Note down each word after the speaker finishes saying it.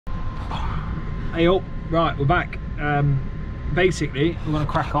Hey up, right, we're back. Basically, we're going to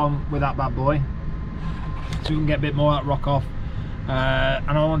crack on with that bad boy so we can get a bit more of that rock off. And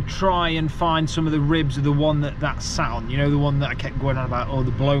I want to try and find some of the ribs of the one that sat on, you know, the one that I kept going on about, or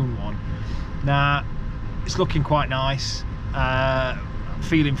the blown one. Now, it's looking quite nice,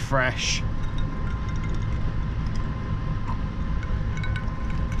 feeling fresh.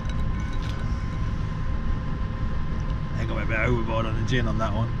 I got a bit overboard on the gin on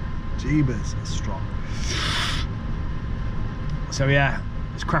that one. Jeebus, it's strong. So yeah,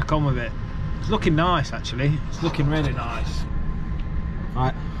 let's crack on with it. It's looking nice actually. It's looking really nice.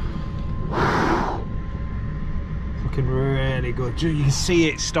 Right. It's looking really good. You can see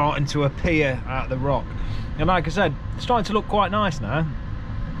it starting to appear out of the rock. And like I said, it's starting to look quite nice now.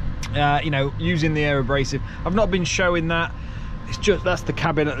 You know, using the air abrasive. I've not been showing that. It's just, that's the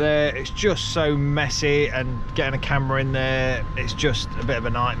cabinet there. It's just so messy, and getting a camera in there, it's just a bit of a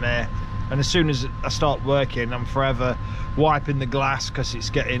nightmare. And as soon as I start working, I'm forever wiping the glass because it's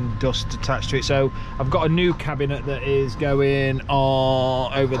getting dust attached to it. So I've got a new cabinet that is going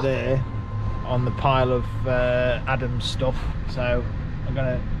on over there on the pile of Adam's stuff. So I'm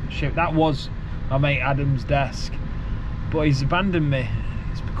gonna ship. That was my mate Adam's desk, but he's abandoned me.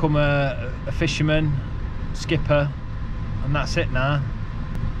 He's become a fisherman, skipper, and that's it now.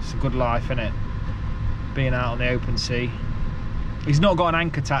 It's a good life, isn't it? Being out on the open sea. He's not got an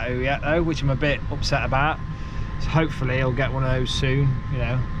anchor tattoo yet though, which I'm a bit upset about. So hopefully he'll get one of those soon, you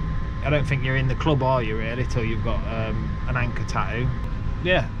know. I don't think you're in the club, are you, really, till you've got an anchor tattoo.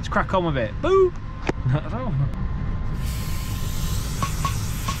 Yeah, let's crack on with it. Boo!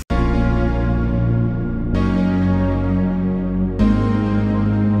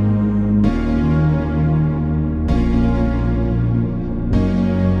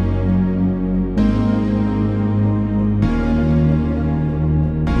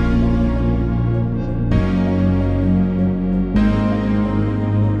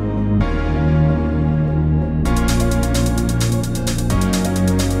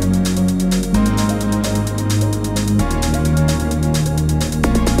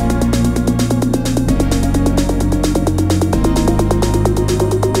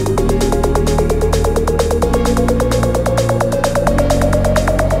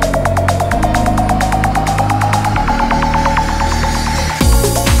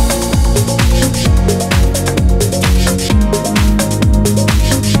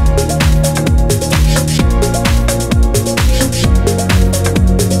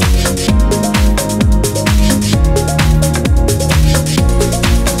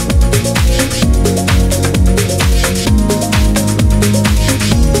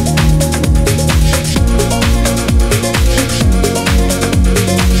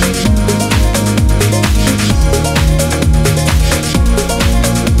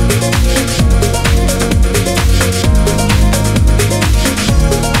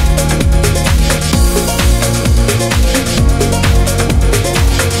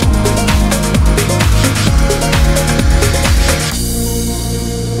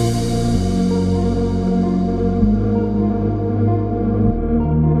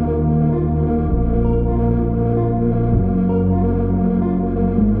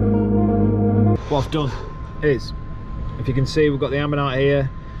 What I've done is, if you can see, we've got the ammonite here.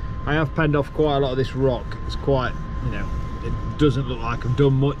 I have penned off quite a lot of this rock. It's quite, you know, it doesn't look like I've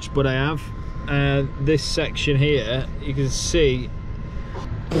done much, but I have. And this section here, you can see,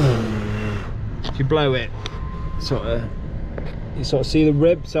 if you blow it, you sort of see the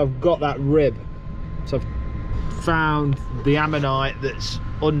rib. So I've got that rib. So I've found the ammonite that's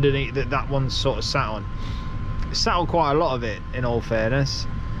underneath, that one's sort of sat on. It's sat on quite a lot of it, in all fairness.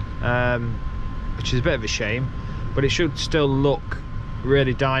 Which is a bit of a shame, but it should still look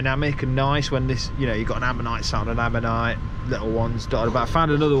really dynamic and nice when this, you know, you've got an ammonite sat on an ammonite, little ones dotted about. I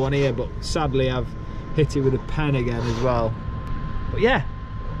found another one here, but sadly I've hit it with a pen again as well. But yeah,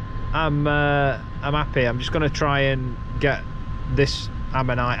 I'm happy. I'm just going to try and get this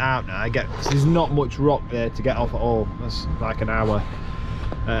ammonite out now. There's not much rock there to get off at all. That's like an hour.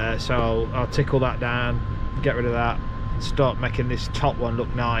 So I'll tickle that down, get rid of that, start making this top one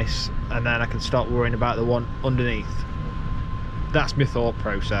look nice, and then I can start worrying about the one underneath. That's my thought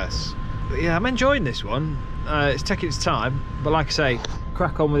process. But yeah, I'm enjoying this one. It's taking its time, but like I say,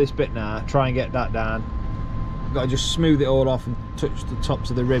 crack on with this bit now, try and get that down. Got to just smooth it all off and touch the tops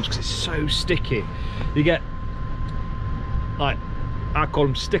of the ribs because it's so sticky. You get, like, I call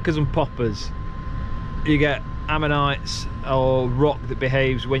them stickers and poppers. You get ammonites or rock that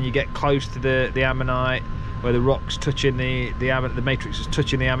behaves when you get close to the ammonite, where the rock's touching the matrix is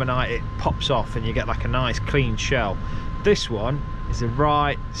touching the ammonite, it pops off and you get like a nice clean shell. This one is a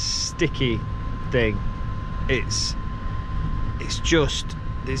right sticky thing, it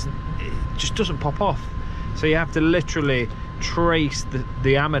just doesn't pop off. So you have to literally trace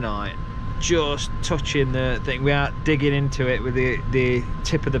the ammonite, just touching the thing without digging into it with the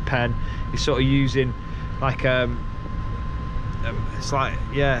tip of the pen. You're sort of using like it's like,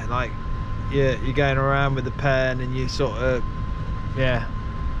 yeah, like you're going around with the pen and you sort of, yeah,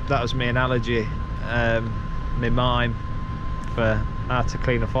 that was my analogy, my mime for how to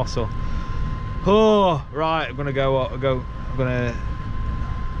clean a fossil. Oh, right, I'm gonna go, I'm gonna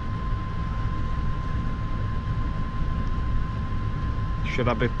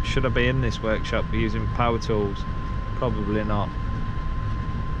should I be in this workshop using power tools? Probably not.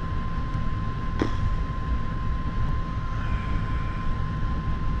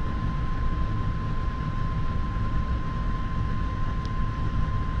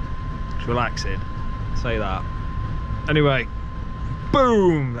 It's relaxing, say that. Anyway,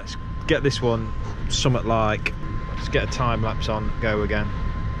 boom, let's get this one somewhat like, let's get a time lapse on, go again.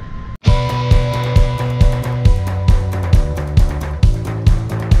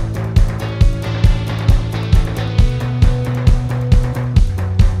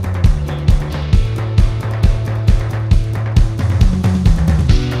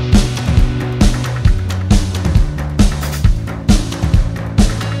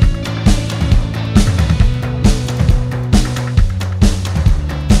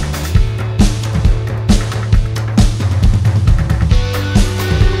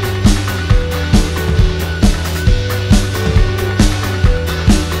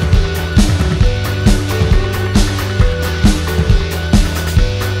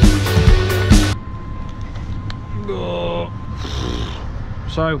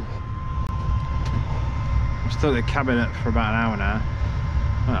 So, I'm still at the cabinet for about an hour now.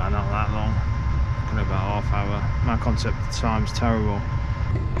 Well, not that long, probably about half hour. My concept of time's terrible.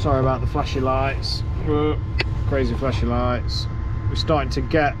 Sorry about the flashy lights, crazy flashy lights. We're starting to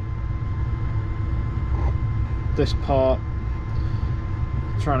get this part,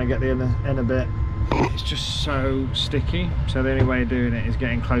 trying to get the inner bit. It's just so sticky, so the only way of doing it is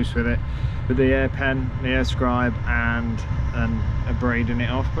getting close with it with the air pen, the air scribe, and abrading it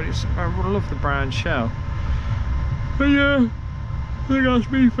off. But I love the brown shell. But yeah, I think that's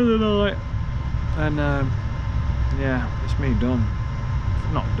me for the night. And yeah, it's me done.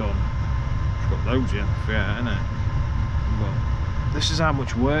 Not done. I've got loads yet, yeah, innit? But this is how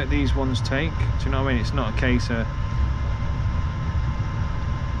much work these ones take. Do you know what I mean? It's not a case of,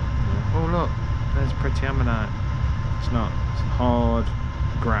 oh look, there's pretty ammonite. It's not. It's hard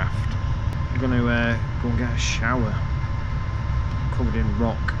graft. I'm going to go and get a shower. Covered in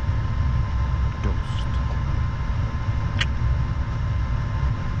rock dust.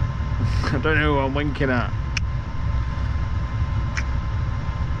 I don't know who I'm winking at.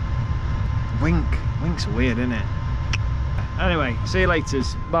 Winks are weird, isn't it? Anyway, see you later.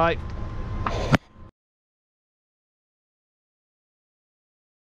 Bye.